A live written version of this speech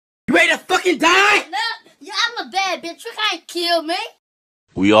fucking die? No, yeah, I'm a bad bitch. You can't kill me.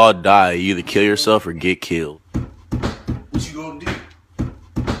 We all die. You either kill yourself or get killed. What you gonna do?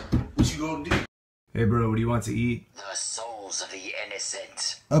 What you gonna do? Hey bro, what do you want to eat? The souls of the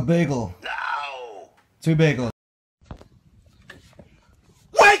innocent. A bagel. No! 2 bagels.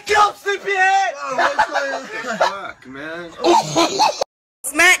 Wake up, sleepyhead! Oh, what's going on? Fuck, man.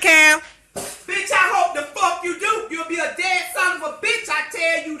 Smack cam. Bitch, I hope the fuck you do. You'll be a dead son of a bitch, I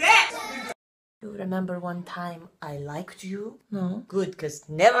tell you that. You remember one time I liked you? No. Good, cause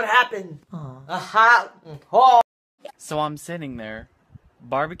never happened. Aha. Oh. So I'm sitting there,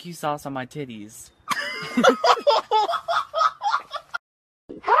 barbecue sauce on my titties.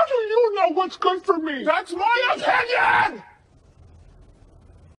 How do you know what's good for me? That's my opinion!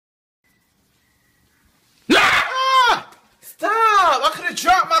 Stop! I could have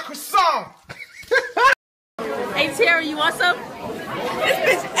dropped my croissant. Hey Terry, you want some? This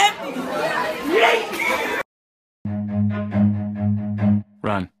bitch empty.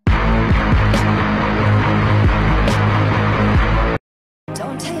 Run.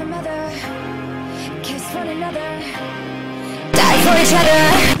 Don't tell your mother. Kiss one another. Die for each other.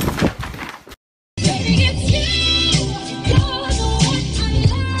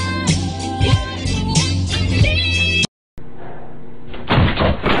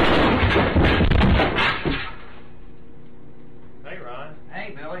 Hey Ron. Hey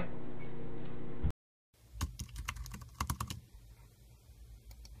Billy.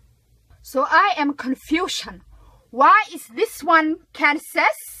 So I am confusion. Why is this one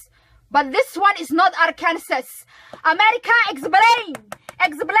Kansas, but this one is not Arkansas? America, explain!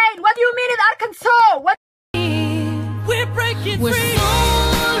 Explain! What do you mean in Arkansas? What? We're breaking We're free.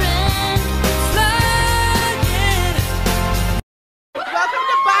 Welcome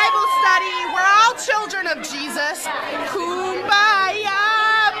to Bible study. We're all children of Jesus. Kumbaya,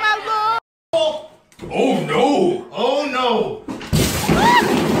 my Lord. Oh no! Oh no!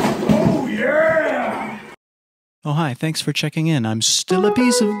 Oh yeah! Oh, hi, thanks for checking in. I'm still a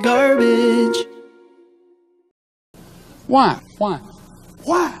piece of garbage. Why? Why?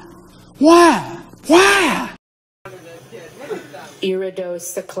 Why? Why? Why?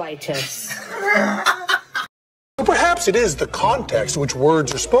 Iridocyclitis. Perhaps it is the context in which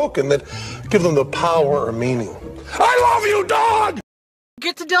words are spoken that give them the power or meaning. I love you, dog!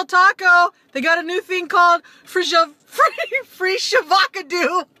 Get to Del Taco. They got a new thing called free shavacadoo.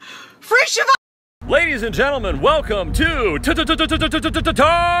 Free shava. Ladies and gentlemen, welcome to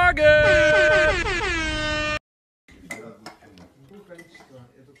Target!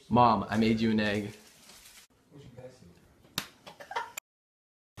 Mom, I made you an egg.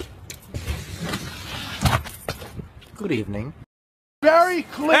 Good evening. Very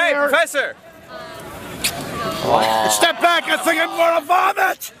clear. Hey, Professor! Step back, I think I'm gonna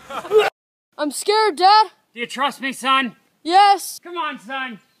vomit! I'm scared, Dad. Do you trust me, son? Yes. Come on,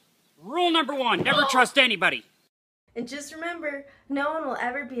 son. Rule number 1, never trust anybody. And just remember, no one will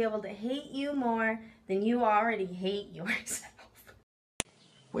ever be able to hate you more than you already hate yourself.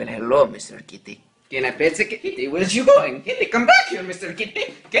 Well, hello, Mr. Kitty. Can I pet you, Kitty? Where's you going? Kitty, come back here, Mr.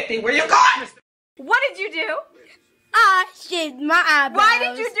 Kitty. Kitty, where you going? What did you do? I shaved my eyebrows. Why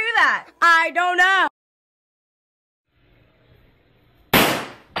did you do that? I don't know.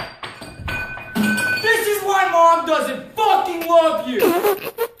 This is why Mom doesn't fucking love you.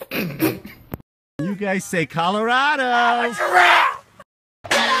 You guys say Colorado.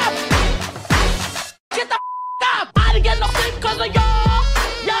 Get the up! I didn't get no sleep because of y'all.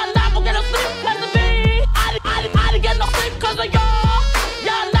 Y'all not gonna get no sleep because of me. I didn't get no sleep because of y'all.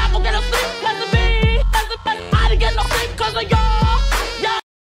 Y'all not gonna get no sleep because of me. I didn't get no sleep because of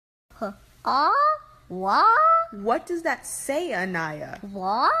y'all. What? What does that say, Anaya?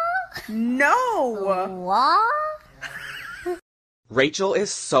 What? No. What? Rachel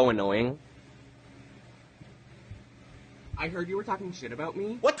is so annoying. I heard you were talking shit about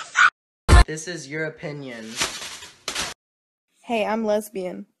me. What the f***? This is your opinion. Hey, I'm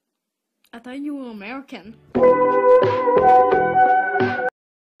lesbian. I thought you were American.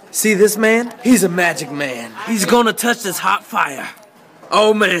 See this man? He's a magic man. He's gonna touch this hot fire.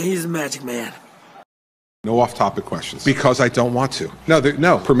 Oh man, he's a magic man. No off-topic questions. Because I don't want to.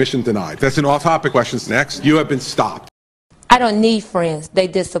 No, permission denied. That's an off-topic question. Next, you have been stopped. I don't need friends. They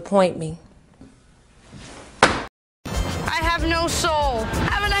disappoint me. I have no soul.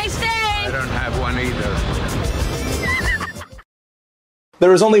 Have a nice day. I don't have one either.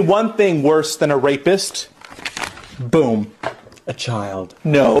 There is only one thing worse than a rapist. Boom. A child.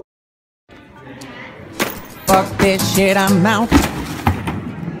 No. Fuck this shit, I'm out.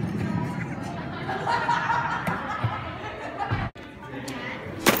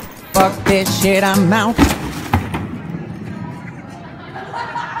 Fuck this shit, I'm out.